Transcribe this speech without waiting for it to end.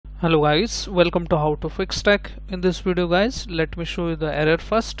Hello guys, welcome to How to Fix Tech. In this video guys, let me show you the error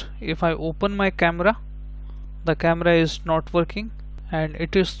first. If I open my camera, the camera is not working and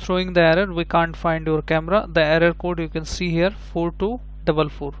it is throwing the error, we can't find your camera. The error code you can see here,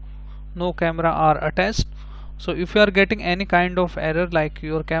 4244. No camera are attached. So if you are getting any kind of error like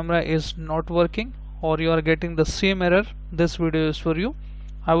your camera is not working or you are getting the same error, this video is for you.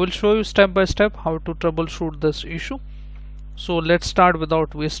 I will show you step by step how to troubleshoot this issue. So let's start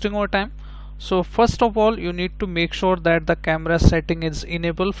without wasting our time. So first of all, you need to make sure that the camera setting is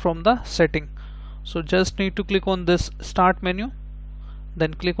enabled from the setting. So just need to click on this start menu,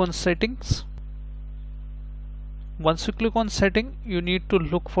 then click on settings. Once you click on setting, you need to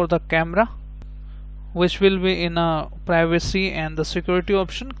look for the camera, which will be in a privacy and the security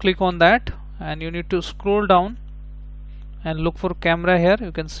option. Click on that and you need to scroll down and look for camera here.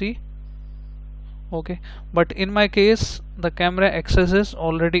 You can see. Okay, but in my case the camera access is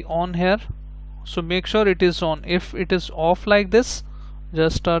already on here, so make sure it is on. If it is off like this,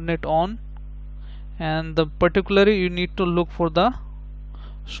 just turn it on, and particularly you need to look for the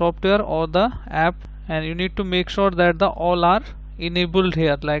software or the app, and you need to make sure that the all are enabled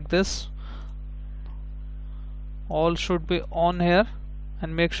here like this. All should be on here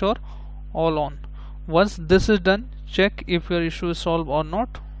and make sure all on. Once this is done, check if your issue is solved or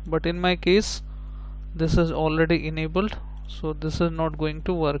not, but in my case this is already enabled, so this is not going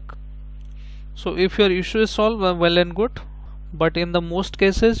to work. So if your issue is solved, well and good, but in the most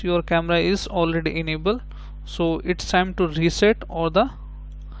cases your camera is already enabled, so it's time to reset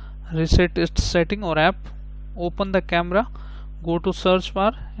reset its setting or app. Open the camera, go to search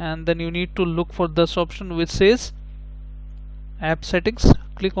bar, and then you need to look for this option which says app settings.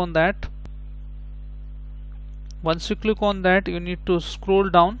 Click on that. Once you click on that, you need to scroll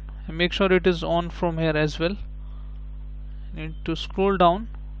down and make sure it is on from here as well. You need to scroll down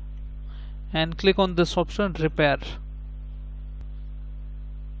and click on this option, repair.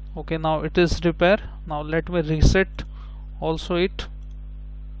 Okay, now it is repair. Now let me reset also it.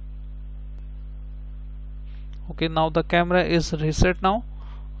 Okay, now the camera is reset now,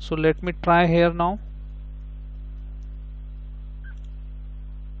 so let me try here now.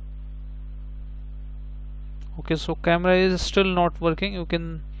 Okay, so camera is still not working. You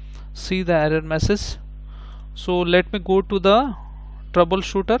can see the error message. So let me go to the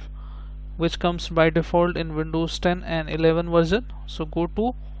troubleshooter, which comes by default in Windows 10 and 11 version. So go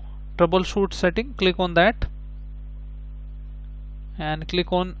to troubleshoot setting, click on that and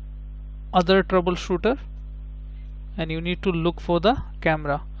click on other troubleshooter, and you need to look for the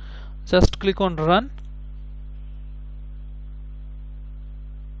camera. Just click on run.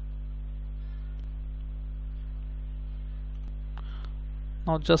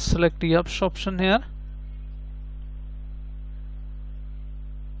 Now just select the yes option here,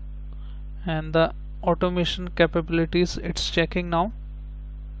 and the automation capabilities it's checking now.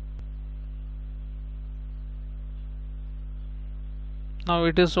 Now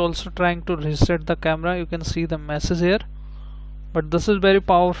it is also trying to reset the camera. You can see the message here, but this is very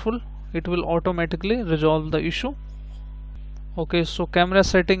powerful. It will automatically resolve the issue. Okay, so camera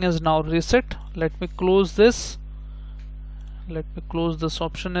setting is now reset. Let me close this. Let me close this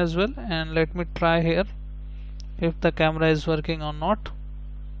option as well, and let me try here if the camera is working or not.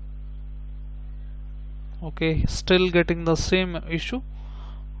 Okay, still getting the same issue.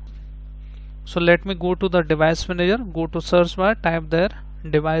 So let me go to the device manager, go to search bar, type there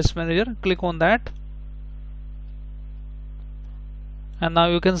device manager, click on that, and now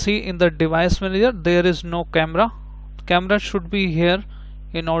you can see in the device manager there is no camera. Camera should be here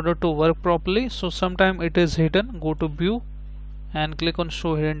in order to work properly, so sometime it is hidden. Go to view and click on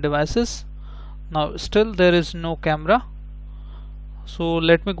show hidden devices. Now still there is no camera, so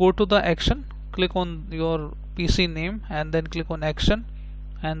let me go to the action. Click on your PC name and then click on action,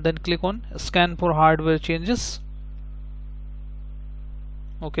 and then click on scan for hardware changes.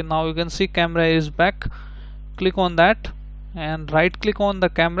 Okay, now you can see camera is back. Click on that and right click on the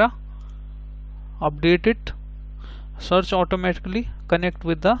camera, update it, search automatically, connect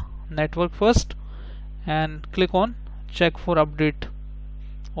with the network first, and click on check for update.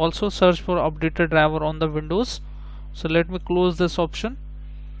 Also search for updated driver on the Windows. So let me close this option.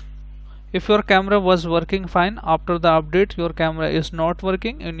 If your camera was working fine, after the update your camera is not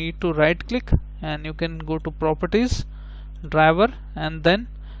working, you need to right click and you can go to properties, driver, and then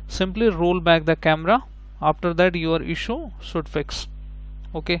simply roll back the camera. After that your issue should fix.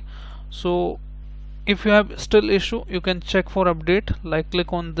 Okay, so if you have still issue, you can check for update, like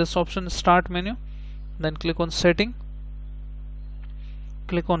click on this option, start menu, then click on setting,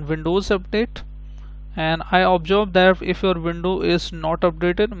 click on Windows Update, And I observed that if your window is not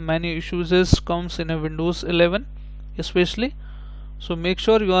updated, many issues comes in a Windows 11 especially. So make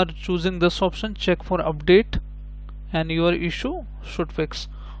sure you are choosing this option, check for update, and your issue should fix.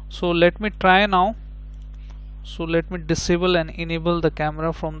 So let me try now. So let me disable and enable the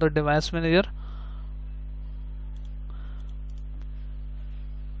camera from the device manager.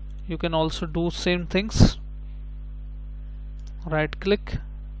 You can also do same things. Right click,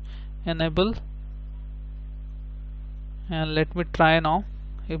 enable, and let me try now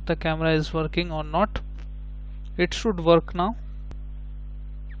if the camera is working or not. It should work now.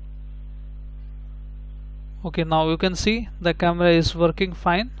 Okay, now you can see the camera is working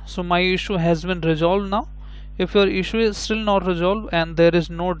fine. So my issue has been resolved now. If your issue is still not resolved and there is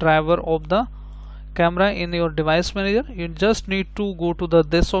no driver of the camera in your device manager, you just need to go to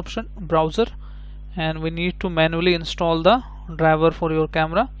this option, browser, and we need to manually install the driver for your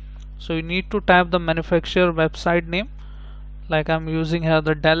camera. So you need to type the manufacturer website name, like I'm using here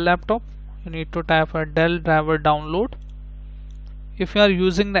the Dell laptop. You need to type a Dell driver download. If you are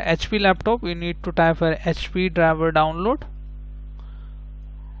using the HP laptop, you need to type a HP driver download.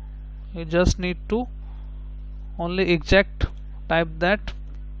 You just need to only exact type that.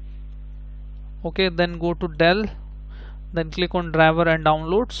 Okay, then go to Dell, then click on driver and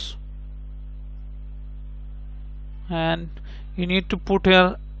downloads, and you need to put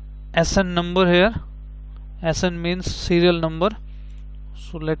your SN number here. SN means serial number.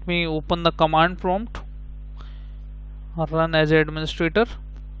 So let me open the command prompt, run as administrator,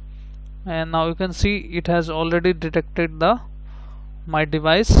 and now you can see it has already detected my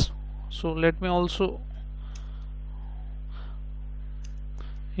device. So let me also,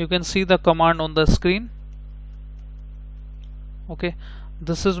 you can see the command on the screen. Okay,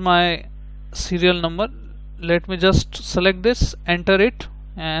 this is my serial number. Let me just select this, enter it,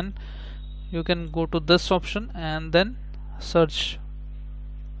 and you can go to this option and then search.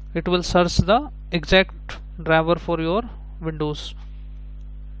 It will search the exact driver for your Windows.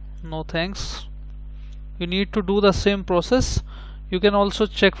 No thanks. You need to do the same process. You can also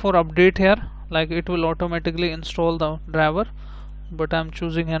check for update here, like it will automatically install the driver, but I'm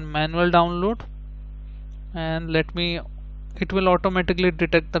choosing a manual download, and it will automatically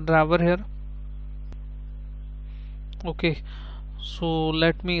detect the driver here. Okay, so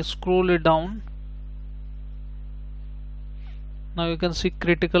let me scroll it down. Now you can see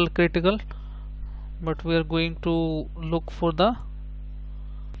critical, but we are going to look for the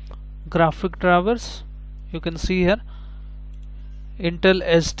graphic drivers. You can see here Intel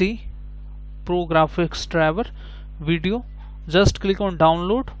SD Pro graphics driver video. Just click on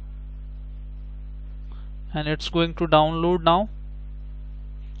download and it's going to download now.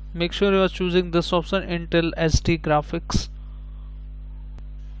 Make sure you are choosing this option, Intel SD graphics.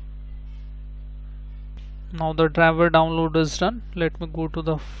 Now the driver download is done. Let me go to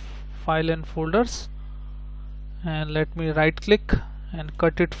the file and folders, and let me right click and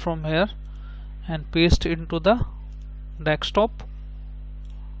cut it from here and paste into the desktop.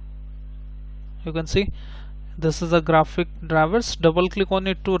 You can see this is the graphic drivers. Double click on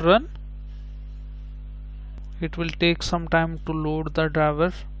it to run. It will take some time to load the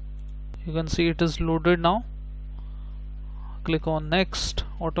driver. You can see it is loaded now. Click on next.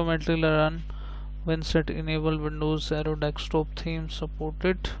 Automatically run when set enable Windows Aero desktop theme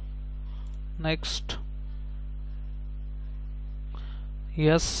supported. Next.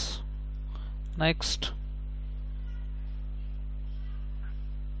 Yes. Next.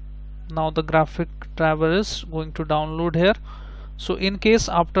 Now the graphic driver is going to download here. So in case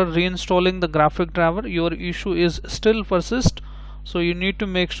after reinstalling the graphic driver your issue is still persist, so you need to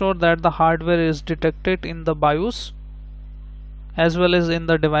make sure that the hardware is detected in the BIOS as well as in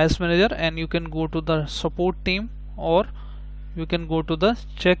the device manager, and you can go to the support team, or you can go to the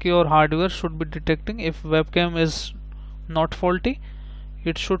check your hardware should be detecting. If webcam is not faulty,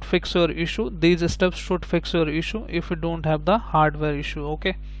 it should fix your issue. These steps should fix your issue if you don't have the hardware issue.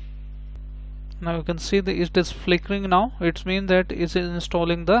 Okay, now you can see it is flickering now. It means that it is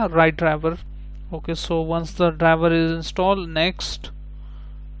installing the right driver. Okay, so once the driver is installed, next.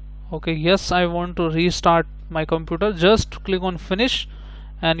 Okay, yes, I want to restart my computer. Just click on finish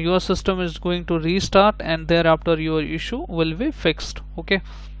and your system is going to restart, and thereafter your issue will be fixed. Okay,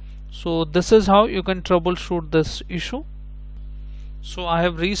 so this is how you can troubleshoot this issue. So I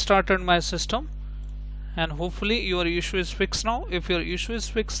have restarted my system and hopefully your issue is fixed now. If your issue is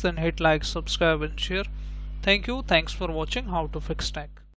fixed, then hit like, subscribe and share. Thank you. Thanks for watching How to Fix Tech.